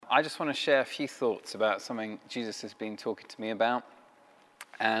I just want to share a few thoughts about something Jesus has been talking to me about.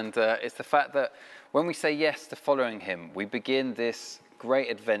 And it's the fact that when we say yes to following him, we begin this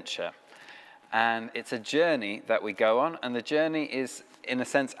great adventure. And it's a journey that we go on. And the journey is, in a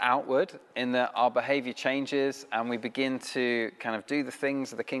sense, outward, in that our behavior changes and we begin to kind of do the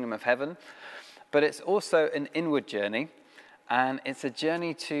things of the kingdom of heaven. But it's also an inward journey. And it's a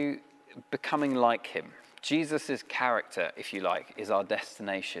journey to becoming like him. Jesus' character, if you like, is our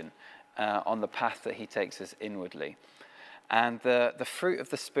destination on the path that he takes us inwardly. And the fruit of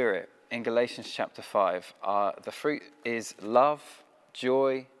the Spirit in Galatians chapter 5, the fruit is love,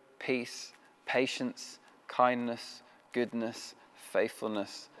 joy, peace, patience, kindness, goodness,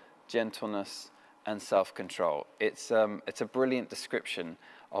 faithfulness, gentleness, and self-control. It's a brilliant description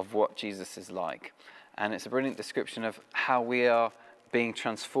of what Jesus is like. And it's a brilliant description of how we are being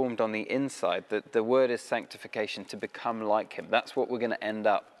transformed on the inside. The word is sanctification, to become like him. That's what we're going to end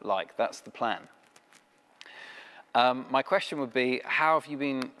up like. That's the plan. My question would be, how have you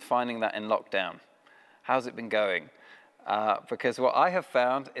been finding that in lockdown? How's it been going? Because what I have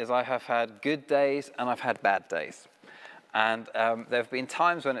found is I have had good days and I've had bad days. And there have been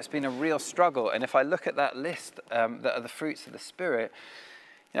times when it's been a real struggle. And if I look at that list that are the fruits of the Spirit,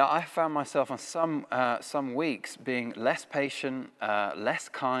 I found myself on some weeks being less patient, less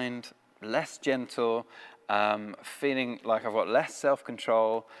kind, less gentle, feeling like I've got less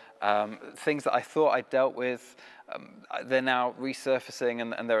self-control. Things that I thought I dealt with, they're now resurfacing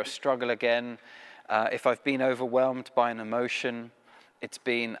and they're a struggle again. If I've been overwhelmed by an emotion, it's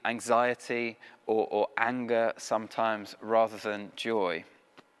been anxiety or anger sometimes rather than joy.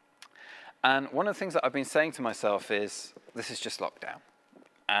 And one of the things that I've been saying to myself is, this is just lockdown.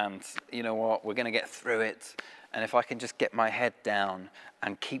 And you know what, we're going to get through it. And if I can just get my head down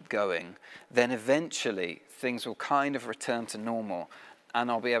and keep going, then eventually things will kind of return to normal. And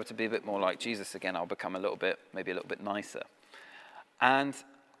I'll be able to be a bit more like Jesus again. I'll become maybe a little bit nicer. And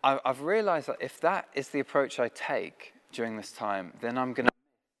I've realized that if that is the approach I take during this time, then I'm going to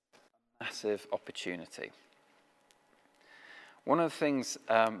miss a massive opportunity. One of the things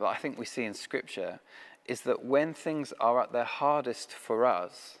that I think we see in Scripture is that when things are at their hardest for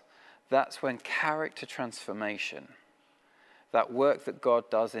us, that's when character transformation, that work that God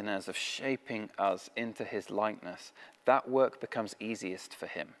does in us of shaping us into his likeness, that work becomes easiest for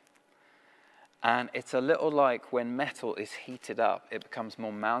him. And it's a little like when metal is heated up, it becomes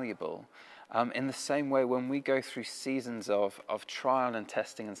more malleable. In the same way, when we go through seasons of trial and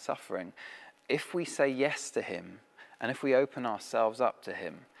testing and suffering, if we say yes to him, and if we open ourselves up to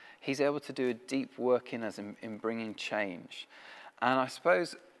him, he's able to do a deep work in us in bringing change. And I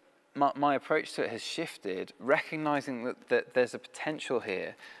suppose my approach to it has shifted, recognizing that there's a potential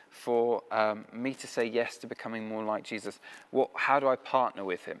here for me to say yes to becoming more like Jesus. How do I partner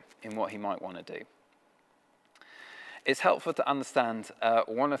with him in what he might want to do? It's helpful to understand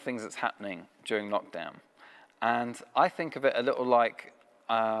one of the things that's happening during lockdown. And I think of it a little like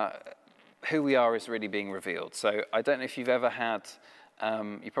who we are is really being revealed. So I don't know if you've ever had,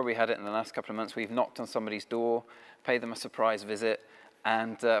 you probably had it in the last couple of months, where you've knocked on somebody's door, paid them a surprise visit,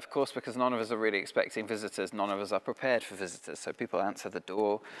 and of course, because none of us are really expecting visitors, none of us are prepared for visitors. So people answer the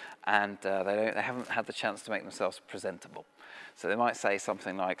door, and they haven't had the chance to make themselves presentable. So they might say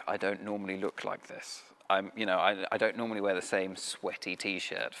something like, "I don't normally look like this. I don't normally wear the same sweaty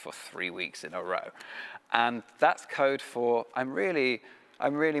T-shirt for 3 weeks in a row," and that's code for I'm really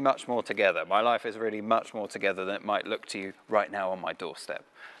much more together. My life is really much more together than it might look to you right now on my doorstep.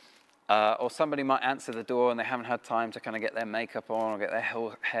 Or somebody might answer the door and they haven't had time to kind of get their makeup on or get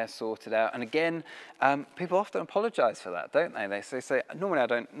their hair sorted out. And again, people often apologize for that, don't they? They say, normally I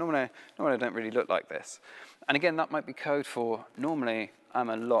don't really look like this. And again, that might be code for normally I'm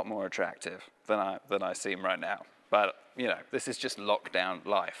a lot more attractive than I seem right now. But this is just lockdown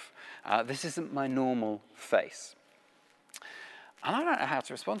life. This isn't my normal face. And I don't know how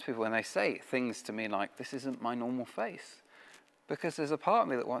to respond to people when they say things to me like, "This isn't my normal face." Because there's a part of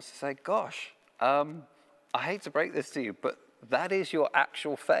me that wants to say, gosh, I hate to break this to you, but that is your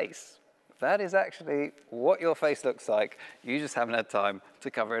actual face. That is actually what your face looks like. You just haven't had time to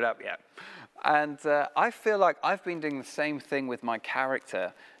cover it up yet. And I feel like I've been doing the same thing with my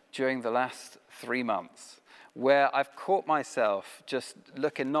character during the last 3 months, where I've caught myself just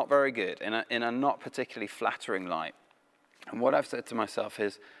looking not very good, in a not particularly flattering light. And what I've said to myself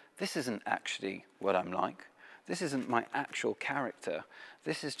is, this isn't actually what I'm like. This isn't my actual character.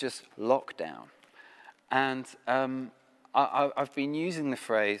 This is just lockdown. And I've been using the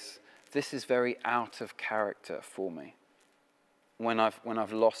phrase, this is very out of character for me. When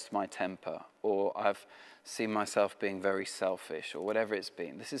I've lost my temper, or I've seen myself being very selfish or whatever it's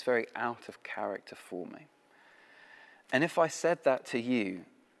been. This is very out of character for me. And if I said that to you,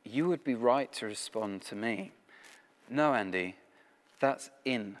 you would be right to respond to me, no, Andy, that's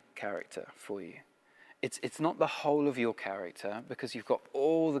in character for you. It's not the whole of your character, because you've got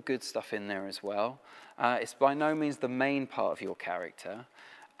all the good stuff in there as well. It's by no means the main part of your character.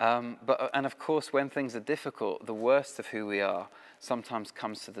 And of course, when things are difficult, the worst of who we are sometimes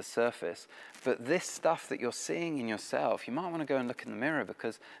comes to the surface. But this stuff that you're seeing in yourself, you might want to go and look in the mirror,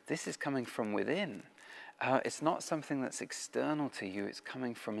 because this is coming from within. It's not something that's external to you, it's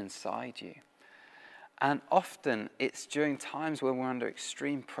coming from inside you. And often it's during times when we're under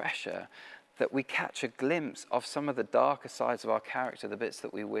extreme pressure that we catch a glimpse of some of the darker sides of our character, the bits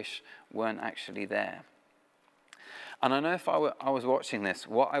that we wish weren't actually there. And I know if I was watching this,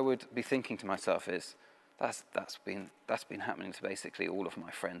 what I would be thinking to myself is, that's been happening to basically all of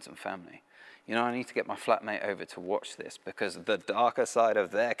my friends and family. You know, I need to get my flatmate over to watch this, because the darker side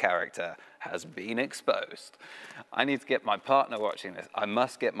of their character has been exposed. I need to get my partner watching this. I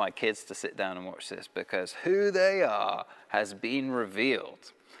must get my kids to sit down and watch this, because who they are has been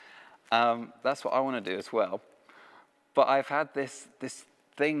revealed. That's what I want to do as well. But I've had this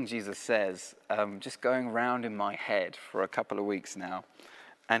thing Jesus says just going around in my head for a couple of weeks now.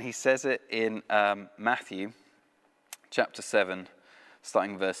 And he says it in Matthew chapter 7,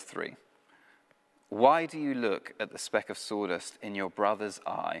 starting verse 3. Why do you look at the speck of sawdust in your brother's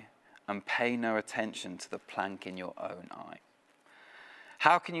eye and pay no attention to the plank in your own eye?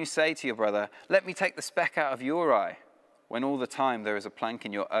 How can you say to your brother, let me take the speck out of your eye, when all the time there is a plank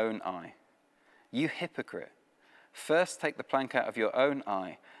in your own eye? You hypocrite, first take the plank out of your own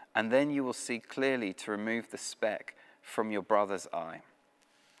eye, and then you will see clearly to remove the speck from your brother's eye.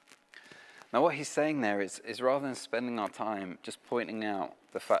 Now what he's saying there is rather than spending our time just pointing out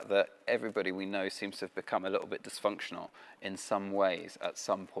the fact that everybody we know seems to have become a little bit dysfunctional in some ways at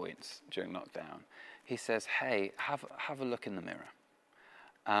some points during lockdown, he says, hey, have a look in the mirror.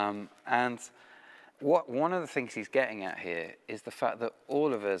 And one of the things he's getting at here is the fact that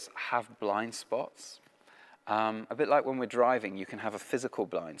all of us have blind spots. A bit like when we're driving, you can have a physical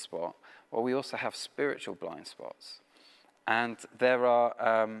blind spot, or we also have spiritual blind spots. And there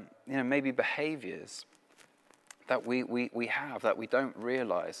are, maybe behaviors that we have that we don't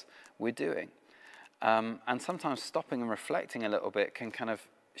realize we're doing. And sometimes stopping and reflecting a little bit can kind of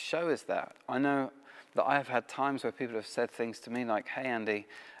show us that. I know that I have had times where people have said things to me like, hey, Andy,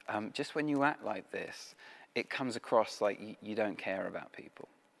 just when you act like this, it comes across like you don't care about people.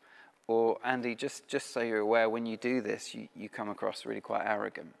 Or, Andy, just so you're aware, when you do this, you come across really quite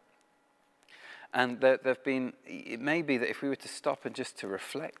arrogant. And it may be that if we were to stop and just to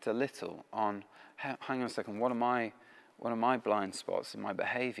reflect a little on, hang on a second, what are my blind spots in my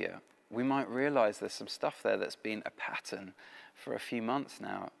behavior? We might realize there's some stuff there that's been a pattern for a few months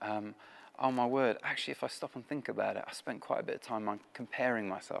now. Oh my word, actually if I stop and think about it, I spent quite a bit of time on comparing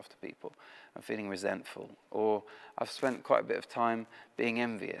myself to people and feeling resentful. Or I've spent quite a bit of time being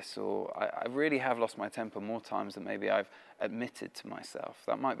envious. Or I really have lost my temper more times than maybe I've admitted to myself.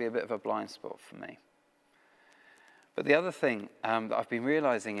 That might be a bit of a blind spot for me. But the other thing that I've been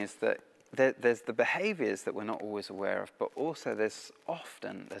realizing is that there's the behaviors that we're not always aware of, but also there's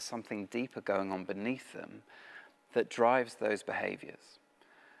something deeper going on beneath them that drives those behaviors.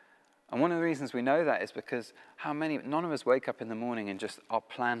 And one of the reasons we know that is because none of us wake up in the morning and just our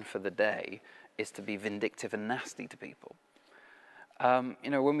plan for the day is to be vindictive and nasty to people.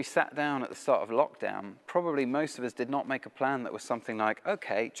 When we sat down at the start of lockdown, probably most of us did not make a plan that was something like,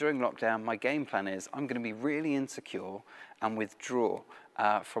 okay, during lockdown, my game plan is I'm going to be really insecure and withdraw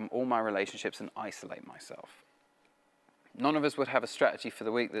from all my relationships and isolate myself. None of us would have a strategy for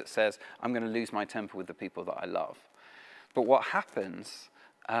the week that says, I'm going to lose my temper with the people that I love. But what happens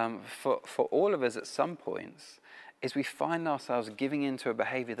for all of us at some points is we find ourselves giving into a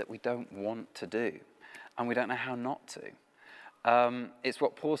behavior that we don't want to do, and we don't know how not to. It's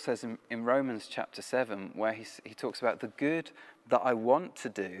what Paul says in Romans chapter 7, where he talks about the good that I want to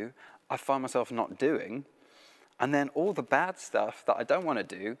do, I find myself not doing, and then all the bad stuff that I don't want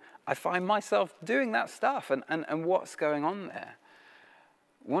to do, I find myself doing that stuff, and what's going on there?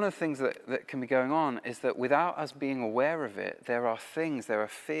 One of the things that can be going on is that without us being aware of it, there are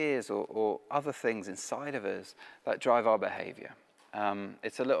fears or other things inside of us that drive our behavior.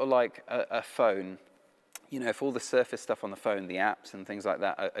 It's a little like a phone. If all the surface stuff on the phone, the apps and things like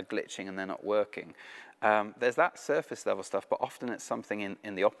that are glitching and they're not working, there's that surface level stuff, but often it's something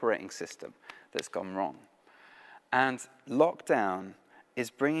in the operating system that's gone wrong. And lockdown is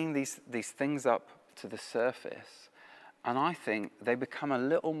bringing these things up to the surface. And I think they become a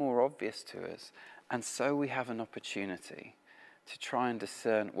little more obvious to us And so we have an opportunity to try and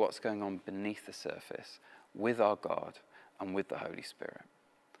discern what's going on beneath the surface with our God and with the Holy Spirit.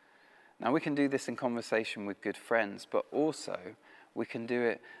 Now, we can do this in conversation with good friends, but also we can do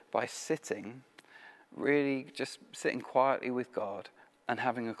it by sitting, really just sitting quietly with God and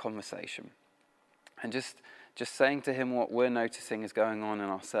having a conversation. And just saying to him what we're noticing is going on in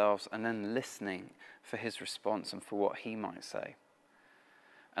ourselves, and then listening for his response and for what he might say.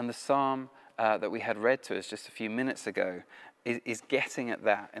 And the psalm that we had read to us just a few minutes ago is getting at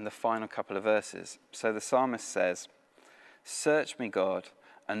that in the final couple of verses. So the psalmist says, "Search me, God,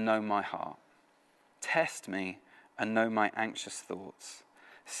 and know my heart. Test me and know my anxious thoughts.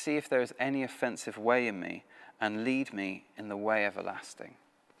 See if there is any offensive way in me, and lead me in the way everlasting."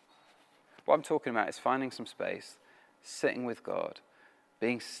 What I'm talking about is finding some space, sitting with God,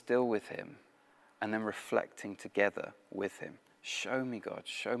 being still with him, and then reflecting together with him. Show me, God,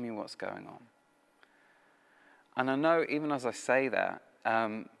 show me what's going on. And I know even as I say that,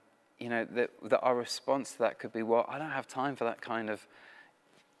 that our response to that could be, well, I don't have time for that kind of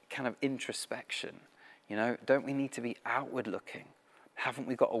introspection. Don't we need to be outward looking? Haven't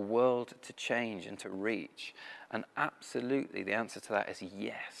we got a world to change and to reach? And absolutely, the answer to that is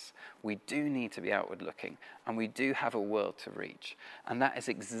yes. We do need to be outward looking, and we do have a world to reach. And that is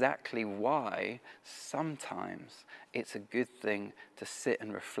exactly why sometimes it's a good thing to sit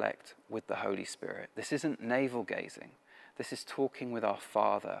and reflect with the Holy Spirit. This isn't navel gazing. This is talking with our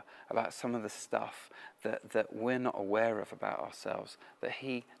Father about some of the stuff that we're not aware of about ourselves, that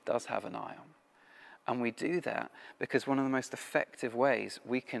he does have an eye on. And we do that because one of the most effective ways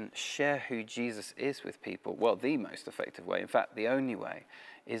we can share who Jesus is with people, well, the most effective way, in fact, the only way,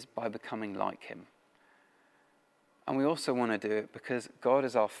 is by becoming like him. And we also want to do it because God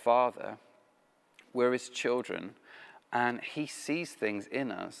is our Father, we're his children, and he sees things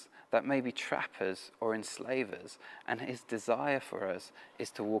in us that maybe trap us or enslave us, and his desire for us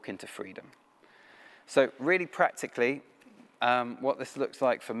is to walk into freedom. So really practically, what this looks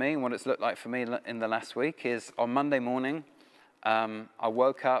like for me and what it's looked like for me in the last week is on Monday morning, I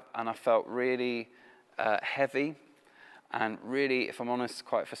woke up and I felt really heavy and really, if I'm honest,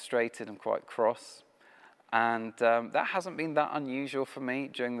 quite frustrated and quite cross. And that hasn't been that unusual for me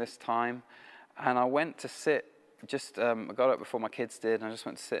during this time. And I went to sit, I got up before my kids did, and I just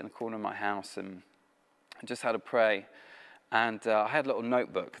went to sit in the corner of my house and just had a pray. And I had a little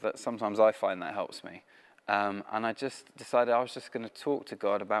notebook that sometimes I find that helps me. And I just decided I was just going to talk to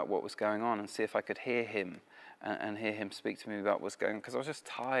God about what was going on and see if I could hear him and hear him speak to me about what's going on, because I was just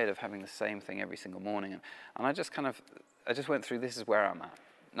tired of having the same thing every single morning. And I just went through, this is where I'm at.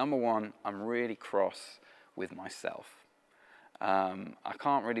 Number one, I'm really cross with myself. I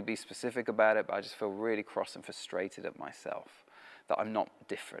can't really be specific about it, but I just feel really cross and frustrated at myself, that I'm not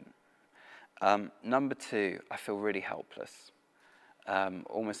different. Number two, I feel really helpless.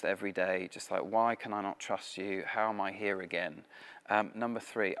 Almost every day, just like, why can I not trust you? How am I here again? Number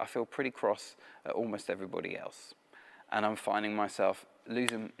three, I feel pretty cross at almost everybody else. And I'm finding myself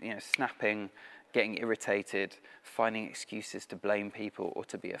losing, snapping, getting irritated, finding excuses to blame people or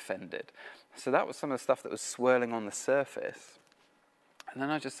to be offended. So that was some of the stuff that was swirling on the surface. And then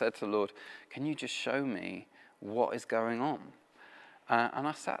I just said to the Lord, can you just show me what is going on? And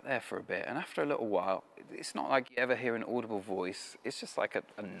I sat there for a bit, and after a little while, it's not like you ever hear an audible voice. It's just like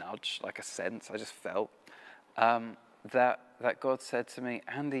a nudge, like a sense. I just felt that God said to me,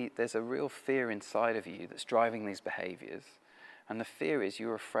 Andy, there's a real fear inside of you that's driving these behaviors. And the fear is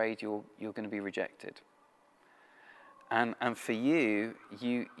you're afraid you're going to be rejected. And for you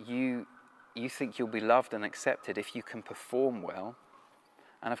think you'll be loved and accepted if you can perform well.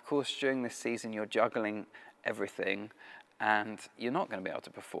 And of course, during this season, you're juggling everything, and you're not going to be able to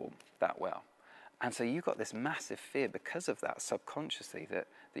perform that well. And so you've got this massive fear because of that subconsciously that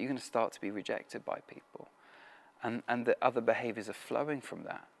you're going to start to be rejected by people. And the other behaviors are flowing from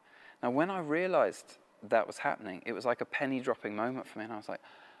that. Now, when I realized that was happening, it was like a penny dropping moment for me. And I was like,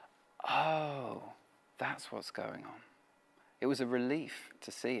 oh, that's what's going on. It was a relief to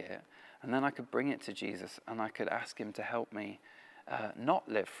see it. And then I could bring it to Jesus and I could ask him to help me not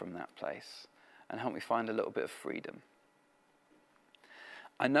live from that place and help me find a little bit of freedom.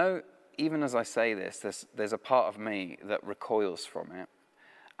 I know, even as I say this, there's a part of me that recoils from it.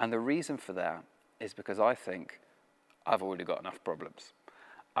 And the reason for that is because I think I've already got enough problems.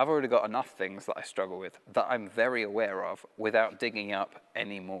 I've already got enough things that I struggle with that I'm very aware of without digging up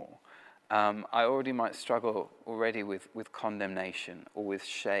any more. I already might struggle already with condemnation or with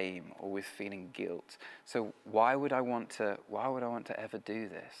shame or with feeling guilt. So why would I want to ever do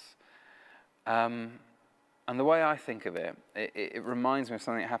this? And And the way I think of it, it reminds me of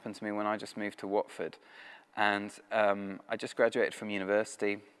something that happened to me when I just moved to Watford. And I just graduated from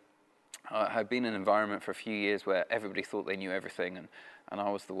university. I had been in an environment for a few years where everybody thought they knew everything, and I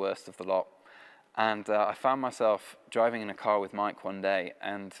was the worst of the lot. And I found myself driving in a car with Mike one day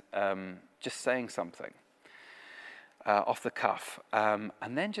and just saying something off the cuff.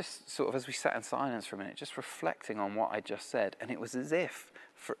 And then just sort of, as we sat in silence for a minute, just reflecting on what I just said. And it was as if,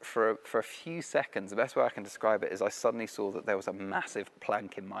 for a few seconds, the best way I can describe it is I suddenly saw that there was a massive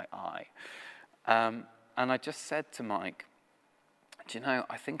plank in my eye. And I just said to Mike, do you know,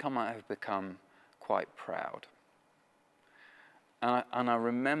 I think I might have become quite proud. And I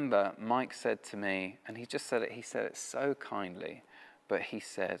remember Mike said to me, and he said it so kindly, but he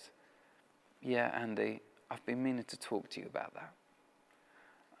said, yeah, Andy, I've been meaning to talk to you about that.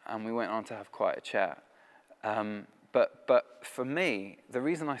 And we went on to have quite a chat. But for me, the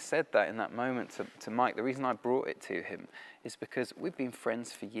reason I said that in that moment to Mike, the reason I brought it to him is because we've been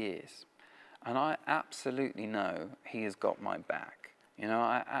friends for years. And I absolutely know he has got my back. You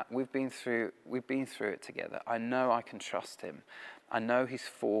know, we've been through it together. I know I can trust him. I know he's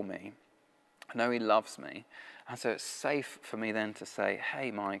for me. I know he loves me. And so it's safe for me then to say,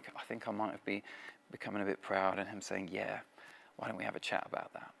 hey, Mike, I think I might have becoming a bit proud, and him saying, yeah, why don't we have a chat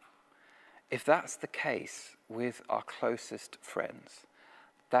about that? If that's the case with our closest friends,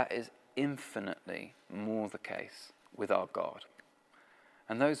 that is infinitely more the case with our God.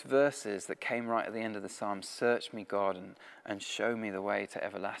 And those verses that came right at the end of the psalm, search me, God, and show me the way to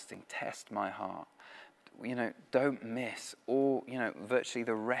everlasting, test my heart. You know, don't miss all, you know, virtually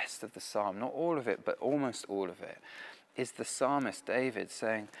the rest of the psalm, not all of it, but almost all of it, is the psalmist David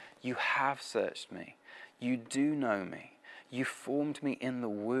saying, you have searched me, you do know me, you formed me in the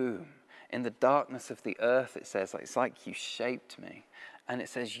womb. In the darkness of the earth, it says, it's like you shaped me. And it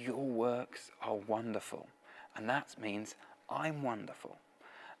says, your works are wonderful. And that means I'm wonderful.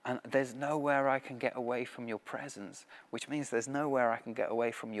 And there's nowhere I can get away from your presence, which means there's nowhere I can get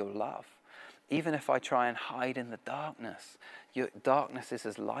away from your love. Even if I try and hide in the darkness, your darkness is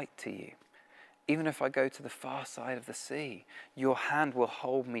as light to you. Even if I go to the far side of the sea, your hand will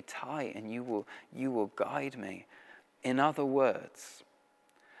hold me tight and you will guide me. In other words,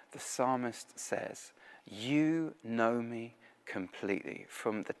 the psalmist says, you know me completely,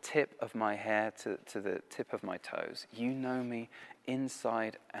 from the tip of my hair to the tip of my toes. You know me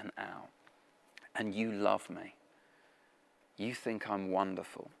inside and out, and you love me. You think I'm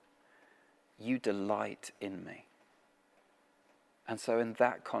wonderful. You delight in me. And so in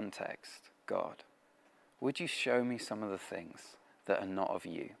that context, God, would you show me some of the things that are not of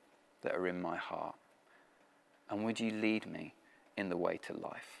you, that are in my heart? And would you lead me in the way to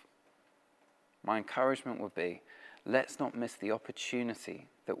life? My encouragement would be, let's not miss the opportunity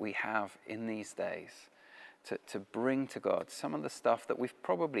that we have in these days to bring to God some of the stuff that we've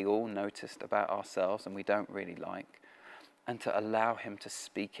probably all noticed about ourselves and we don't really like, and to allow him to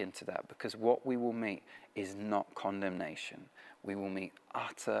speak into that, because what we will meet is not condemnation. We will meet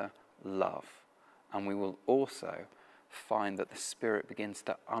utter love, and we will also find that the Spirit begins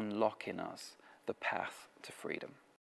to unlock in us the path to freedom.